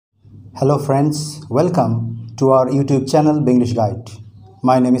Hello friends, welcome to our YouTube channel Benglishguide.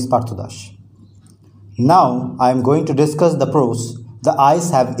 My name is Part-2. Now I am going to discuss the prose The Eyes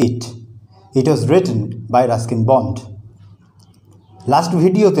Have It. It was written by Ruskin Bond. Last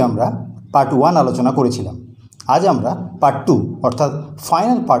video te amra part 1 আলোচনা করেছিলাম। আজ আমরা part 2 অর্থাৎ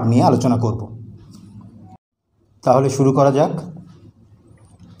final part নিয়ে আলোচনা করব। তাহলে শুরু করা যাক।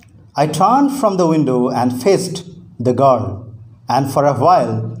 I turned from the window and faced the girl, and for a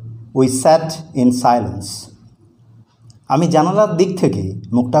while we sat in silence. আমি জানালার দিক থেকে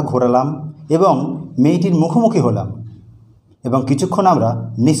মুখটা ঘোরালাম এবং মেয়েটির মুখোমুখি হলাম এবং কিছুক্ষণ আমরা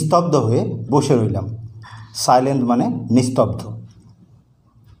নিস্তব্ধ হয়ে বসে রইলাম। সাইলেন্ট মানে নিস্তব্ধ।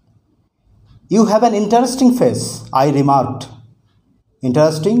 You have an interesting face, I remarked.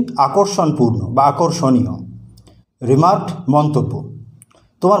 Interesting আকর্ষণপূর্ণ বা আকর্ষণীয়। Remarked মন্তব্য।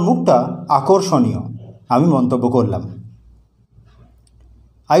 তোমার মুখটা আকর্ষণীয়, আমি মন্তব্য করলাম।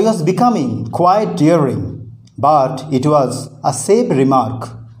 I was becoming quite daring, but it was a safe remark.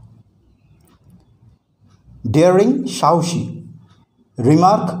 Daring সাহসী,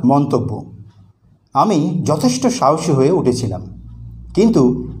 remark মন্তব্য। আমি যথেষ্ট সাহসী হয়ে উঠেছিলাম, কিন্তু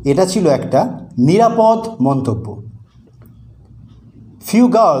এটা ছিল একটা নিরাপদ মন্তব্য। Few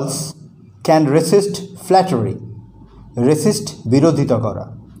girls can resist flattery. Resist বিরোধিতা করা,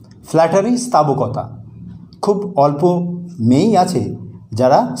 flattery স্তাবকতা। খুব অল্প মেয়েই আছে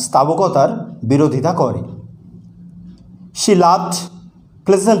যারা স্তাবকতার বিরোধিতা করে। She laughed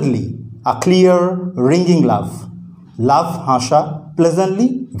pleasantly, a clear ringing laugh. Laugh হাসা, pleasantly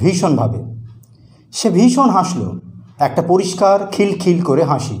ভীষণভাবে। সে ভীষণ হাসল, একটা পরিষ্কার খিলখিল করে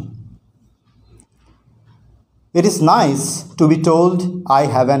হাসি। It is nice to be told I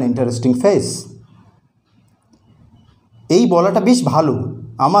have an interesting face. এই বলাটা বেশ ভালো,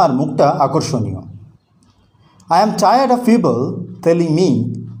 আমার মুখটা আকর্ষণীয়। I am tired of people telling me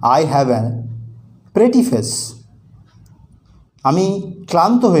I have a pretty face. আমি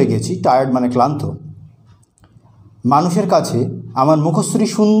ক্লান্ত হয়ে গেছি, টায়ার্ড মানে ক্লান্ত, মানুষের কাছে আমার মুখশ্রী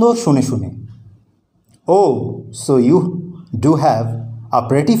সুন্দর শুনে শুনে। Oh, so you do have a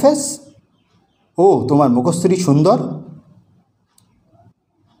pretty face? ও, তোমার মুখশ্রী সুন্দর।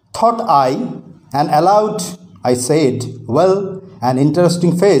 Thought I, and aloud I said, well, an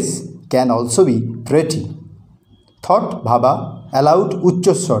interesting face can also be pretty. Thought ভাবা, aloud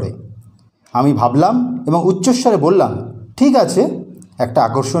উচ্চস্বরে। আমি ভাবলাম এবং উচ্চস্বরে বললাম, ঠিক আছে, একটা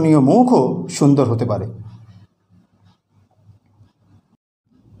আকর্ষণীয় মুখও সুন্দর হতে পারে।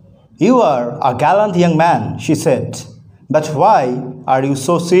 You are a gallant young man, she said, but why are you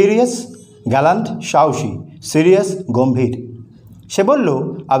so serious? Gallant সাহসী, serious গম্ভীর। সে বলল,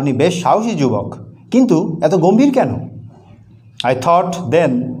 আপনি বেশ সাহসী যুবক, কিন্তু এত গম্ভীর কেন? I thought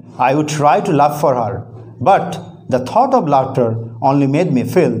then I would try to laugh for her, but the thought of laughter only made me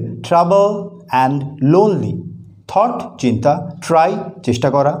feel trouble and lonely. Thought চিন্তা, try চেষ্টা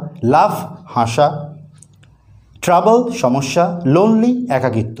করা, laugh হাসা, trouble সমস্যা, lonely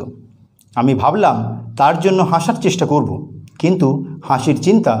একাকিত্ব। আমি ভাবলাম তার জন্য হাসার চেষ্টা করব, কিন্তু হাসির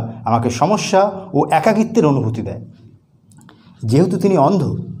চিন্তা আমাকে সমস্যা ও একাকিত্বের অনুভূতি দেয়। যেহেতু তিনি অন্ধ,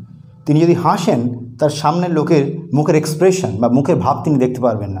 তিনি যদি হাসেন তার সামনের লোকের মুখের এক্সপ্রেশন বা মুখের ভাব তিনি দেখতে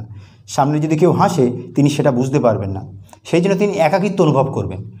পারবেন না। সামনে যদি কেউ হাসে তিনি সেটা বুঝতে পারবেন না, সেই জন্য তিনি একাকিত্ব অনুভব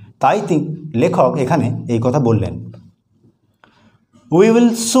করবেন। তাই লেখক এখানে এই কথা বললেন। We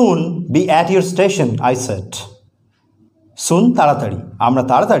will soon be at your station, I said. Soon তাড়াতাড়ি, আমরা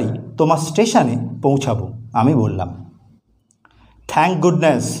তাড়াতাড়ি তোমার স্টেশনে পৌঁছাবো, আমি বললাম। Thank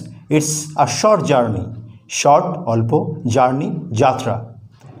goodness it's a short journey. Short অল্প, জার্নি যাত্রা।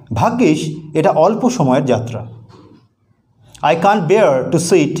 ভাগ্যিস এটা অল্প সময়ের যাত্রা। I can't bear to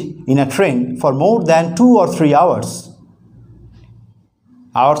sit in a train for more than 2 or 3 hours.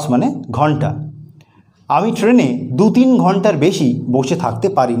 Hours মানে ঘন্টা। আমি ট্রেনে 2-3 ঘন্টার বেশি বসে থাকতে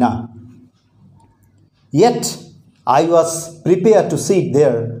পারি না। Yet I was prepared to sit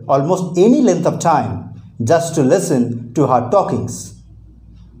there almost any length of time just to listen to her talkings.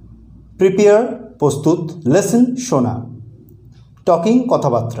 Prepare প্রস্তুত, listen শোনা, টকিং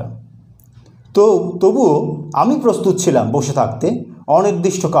কথাবার্তা। তবুও আমি প্রস্তুত ছিলাম বসে থাকতে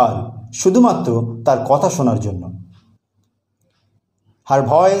অনির্দিষ্টকাল শুধুমাত্র তার কথা শোনার জন্য। Her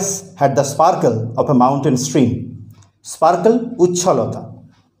voice had the sparkle of a mountain stream. Sparkle উচ্ছলতা,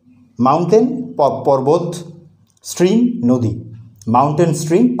 mountain পর্বত, স্ট্রিম নদী, মাউন্টেন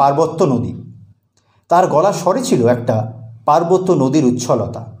স্ট্রিম পার্বত্য নদী। তার গলা স্বরে ছিল একটা পার্বত্য নদীর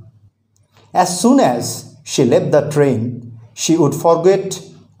উচ্ছলতা। As soon as she left the train, she would forget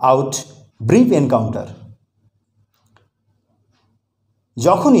out brief encounter.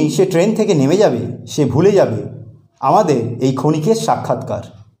 যখনই সে ট্রেন থেকে নেমে যাবে, সে ভুলে যাবে আমাদের এই ক্ষণিকের সাক্ষাৎকার।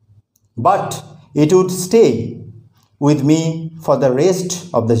 but it would stay with me for the rest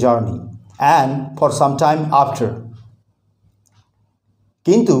of the journey and for some time after.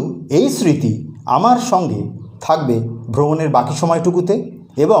 কিন্তু এই স্মৃতি আমার সঙ্গে থাকবে ভ্রমণের বাকি সময়টুকুতে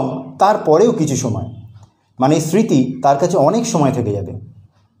এবং তারপরেও কিছু সময়, মানে স্মৃতি তার কাছে অনেক সময় থেকে যাবে।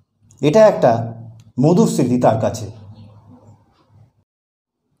 এটা একটা মধুর স্মৃতি তার কাছে।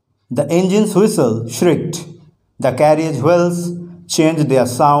 The engine's whistle shrieked. The carriage wheels changed their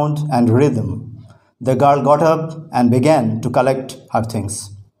sound and rhythm. The girl got up and began to collect her things.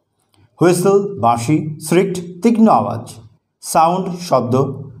 Whistle, বাঁশি, shrieked, তীক্ষ্ণ আওয়াজ, সাউন্ড, শব্দ,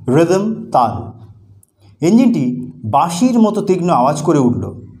 রিদম, তাল। ইঞ্জিনটি বাঁশির মতো তীক্ষ্ণ আওয়াজ করে উঠল।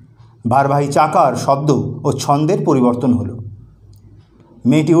 ভারবাহী চাকার শব্দ ও ছন্দের পরিবর্তন হলো।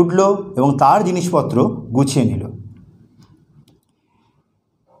 মেয়েটি উঠল এবং তার জিনিসপত্র গুছিয়ে নিল।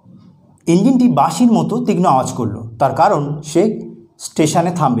 ইঞ্জিনটি বাঁশির মতো তীক্ষ্ণ আওয়াজ করল, তার কারণ সে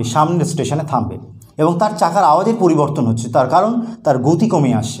স্টেশনে থামবে, সামনের স্টেশনে থামবে এবং তার চাকার আওয়াজের পরিবর্তন হচ্ছে, তার কারণ তার গতি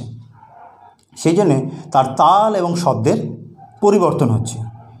কমে আসছে, সেই জন্যে তার তাল এবং শব্দের পরিবর্তন হচ্ছে।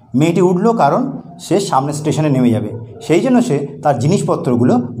 মেয়েটি উঠল কারণ সে সামনের স্টেশনে নেমে যাবে, সেই জন্য সে তার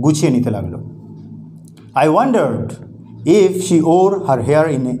জিনিসপত্রগুলো গুছিয়ে নিতে লাগলো। I wondered if she wore her hair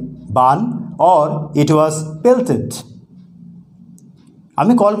in a bun or it was pelted.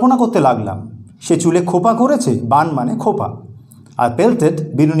 আমি কল্পনা করতে লাগলাম সে চুলে খোপা করেছে, বান মানে খোপা, আর পেলটেড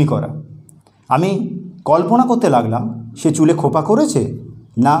বিনুনি করা। আমি কল্পনা করতে লাগলাম সে চুলে খোপা করেছে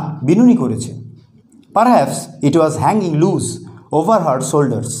না বিনুনি করেছে। Perhaps it was hanging loose over her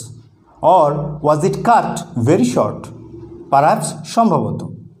shoulders or was it cut very short? Perhaps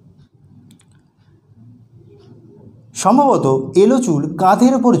সম্ভবত এলো চুল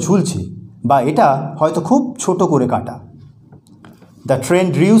কাঁধের ওপর ঝুলছে বা এটা হয়তো খুব ছোট করে কাটা। The train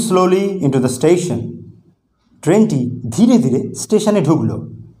drew slowly into the station. ট্রেনটি ধীরে ধীরে স্টেশনে ঢুকলো।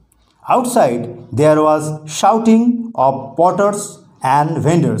 Outside there was shouting of porters and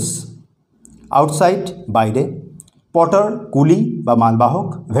vendors. Outside বাইরে, পটার কুলি বা মালবাহক,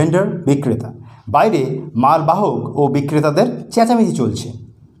 ভেন্ডার বিক্রেতা, বাইরে মালবাহক ও বিক্রেতাদের চেঁচামেচি চলছে।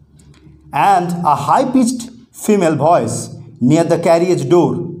 And a high-pitched female voice near the carriage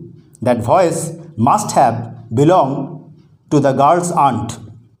door. That voice must have belonged to the girl's aunt.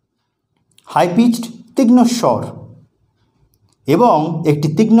 High-pitched তীক্ষ্ণস্বর এবং একটি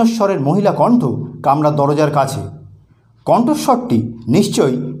তীক্ষ্ণস্বরের মহিলা কণ্ঠ কামরার দরজার কাছে। কণ্ঠস্বরটি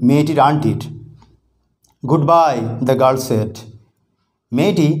নিশ্চয়ই মেয়েটির আন্টির। Goodbye, the girl said.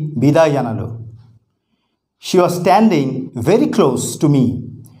 মেয়েটি বিদায় জানালো। She was standing very close to me,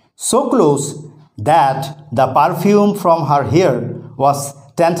 so close that the perfume from her hair was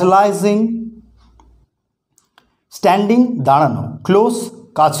tantalizing. Standing দাঁড়ানো, close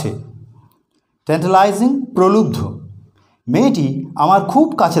কাছে, tantalizing প্রলুব্ধ। মেয়েটি আমার খুব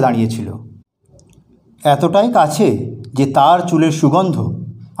কাছে দাঁড়িয়েছিল, এতটাই কাছে যে তার চুলের সুগন্ধ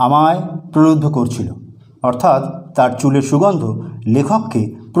আমায় প্রলুব্ধ করছিল, অর্থাৎ তার চুলের সুগন্ধ লেখককে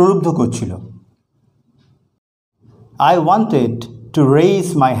প্রলুব্ধ করছিল। I wanted to raise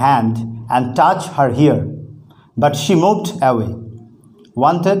my hand and touch her hair, but she moved away.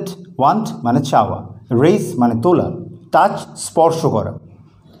 Wanted, want মানে চাওয়া, raise মানে তোলা, touch স্পর্শ করা।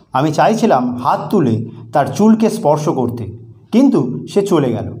 আমি চাইছিলাম হাত তুলে তার চুলকে স্পর্শ করতে, কিন্তু সে চলে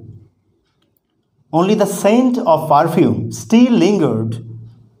গেল। Only the scent of perfume still lingered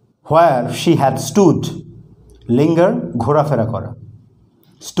where she had stood. Linger ঘোরাফেরা করা,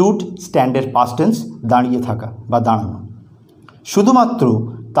 stood স্ট্যান্ডের past tense দাঁড়িয়ে থাকা বা দাঁড়ানো। শুধুমাত্র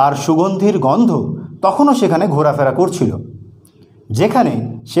তার সুগন্ধির গন্ধ তখনও সেখানে ঘোরাফেরা করছিল, যেখানে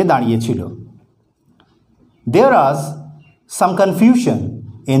সে দাঁড়িয়েছিল। There was some confusion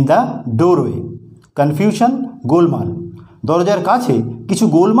in the doorway. Confusion গোলমাল, দরজার কাছে কিছু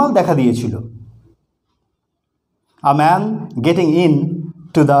গোলমাল দেখা দিয়েছিল। A man getting in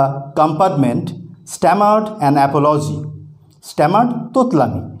to the compartment stammered an apology. Stammered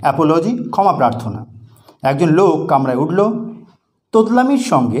তোতলামি, apology ক্ষমা প্রার্থনা। একজন লোক কামরায় উঠল, তোতলামির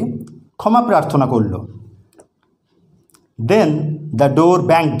সঙ্গে ক্ষমা প্রার্থনা করল। Then the door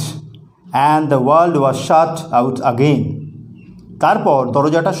banged and the world was shut out again. তারপর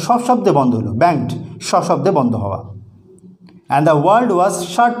দরজাটা সশব্দে বন্ধ হলো, banged সশব্দে বন্ধ হওয়া। And the world was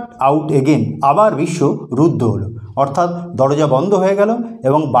shut out again. আবার বিশ্ব রুদ্ধ হলো, অর্থাৎ দরজা বন্ধ হয়ে গেল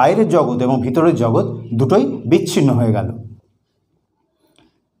এবং বাইরের জগৎ এবং ভিতরের জগৎ দুটোই বিচ্ছিন্ন হয়ে গেল।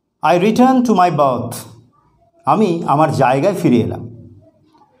 I returned to my berth. আমি আমার জায়গায় ফিরে এলাম।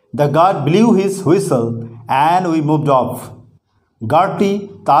 The guard blew his whistle and we moved off. গার্ডটি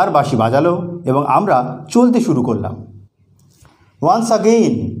তার বাঁশি বাজালো এবং আমরা চলতে শুরু করলাম। Once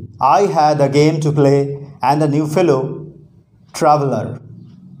again I had a game to play and a new fellow traveler.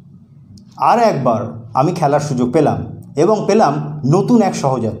 আর একবার আমি খেলার সুযোগ পেলাম এবং পেলাম নতুন এক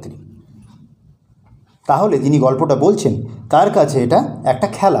সহযাত্রী। তাহলে যিনি গল্পটা বলছেন তার কাছে এটা একটা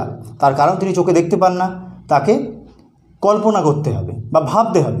খেলা, তার কারণ তিনি চোখে দেখতে পান না, তাকে কল্পনা করতে হবে বা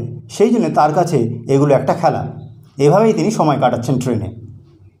ভাবতে হবে, সেই জন্য তার কাছে এগুলো একটা খেলা। এভাবেই তিনি সময় কাটাচ্ছেন ট্রেনে।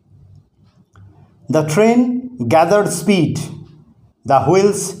 The train gathered speed, the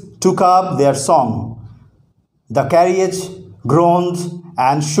wheels took up there song, the carriage গ্রোনড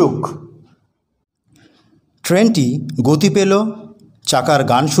and শুক। ট্রেনটি গতি পেল, চাকার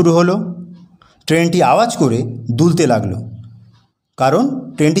গান শুরু হলো, ট্রেনটি আওয়াজ করে দুলতে লাগলো, কারণ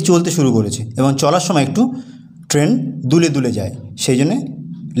ট্রেনটি চলতে শুরু করেছে এবং চলার সময় একটু ট্রেন দুলে দুলে যায়, সেই জন্যে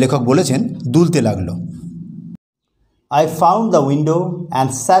লেখক বলেছেন দুলতে লাগলো। I found the window and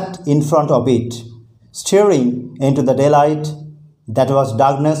sat in front of it, staring into the daylight that was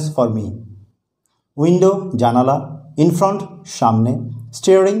darkness for me. Window জানালা, ইন ফ্রন্ট সামনে,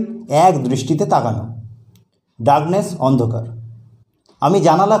 স্টিয়ারিং এক দৃষ্টিতে তাকানো, ডার্কনেস অন্ধকার। আমি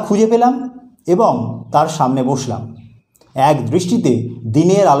জানালা খুঁজে পেলাম এবং তার সামনে বসলাম, এক দৃষ্টিতে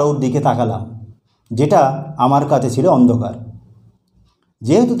দিনের আলোর দিকে তাকালাম, যেটা আমার কাছে ছিল অন্ধকার।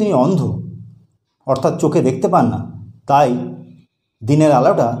 যেহেতু তিনি অন্ধ, অর্থাৎ চোখে দেখতে পান না, তাই দিনের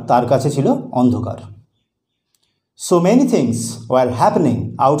আলোটা তার কাছে ছিল অন্ধকার। So many things were happening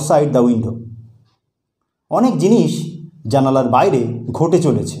outside the window. অনেক জিনিস জানালার বাইরে ঘটে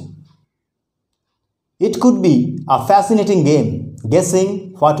চলেছে। It could be a fascinating game, guessing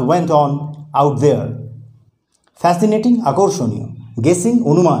what went on out there. Fascinating আকর্ষণীয়, guessing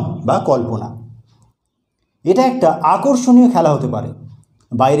অনুমান বা কল্পনা। এটা একটা আকর্ষণীয় খেলা হতে পারে,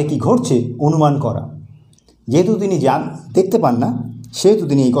 বাইরে কি ঘটছে অনুমান করা। যেহেতু তিনি দেখতে পান না, সেহেতু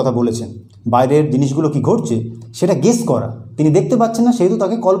তিনি এই কথা বলেছেন, বাইরের জিনিসগুলো কি ঘটছে সেটা গেস করা। তিনি দেখতে পাচ্ছেন না, সেহেতু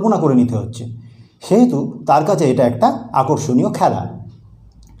তাকে কল্পনা করে নিতে হচ্ছে, সেহেতু তার কাছে এটা একটা আকর্ষণীয় খেলা।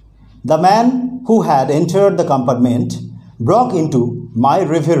 The man who had entered the compartment Brock into my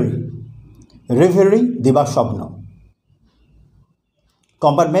রেভেরি। রেভেরি দেবার স্বপ্ন,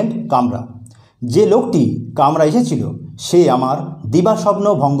 কম্পার্টমেন্ট কামরা। যে লোকটি কামরা এসেছিল সে আমার দিবা স্বপ্ন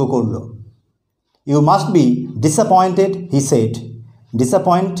ভঙ্গ করল। You must be disappointed, he said.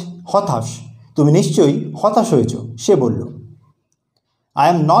 Disappoint হতাশ, তুমি নিশ্চয়ই হতাশ হয়েছ, সে বলল। I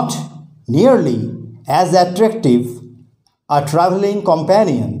am not nearly as attractive a travelling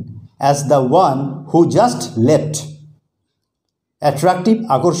companion as the one who just left. Attractive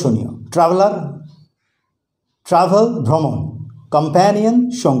আকর্ষণীয়, ট্রাভেল ভ্রমণ, কম্প্যানিয়ন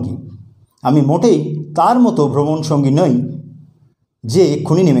সঙ্গী। আমি মোটেই তার মতো ভ্রমণ সঙ্গী নই যে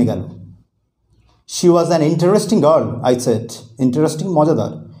এক্ষুনি নেমে গেল। She was an interesting girl, I said. Interesting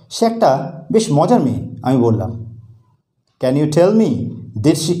মজাদার, সে একটা বেশ মজার মেয়ে, আমি বললাম। Can you tell me,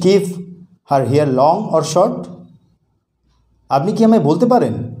 did she keep her hair long or short? আপনি কি আমায় বলতে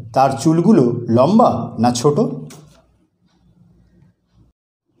পারেন তার চুলগুলো লম্বা না ছোট?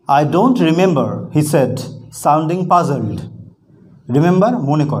 I don't remember, he said, sounding puzzled. Remember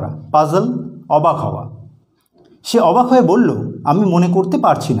মনে করা, পাজল অবাক হওয়া। সে অবাক হয়ে বলল, আমি মনে করতে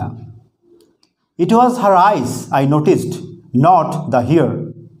পারছি না। ইট ওয়াজ হার আইস I noticed, not the hair.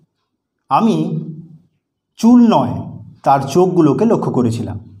 আমি চুল নয়, তার চোখগুলোকে লক্ষ্য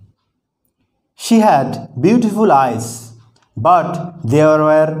করেছিলাম। She had beautiful eyes but there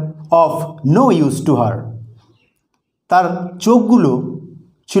were of no use to her. তার চোখগুলো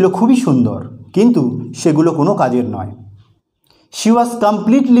ছিল খুবই সুন্দর, কিন্তু সেগুলো কোনো কাজের নয়। She was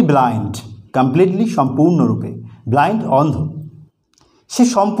completely blind. Completely সম্পূর্ণরূপে, ব্লাইন্ড অন্ধ। সে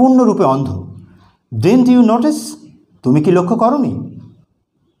সম্পূর্ণরূপে অন্ধ। Didn't you notice? তুমি কি লক্ষ্য করনি?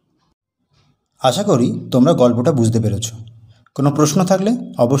 আশা করি তোমরা গল্পটা বুঝতে পেরেছ। কোনো প্রশ্ন থাকলে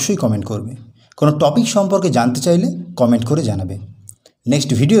অবশ্যই কমেন্ট করবে। কোনো টপিক সম্পর্কে জানতে চাইলে কমেন্ট করে জানাবে। নেক্সট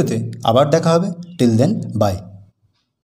ভিডিওতে আবার দেখা হবে। Till then, by.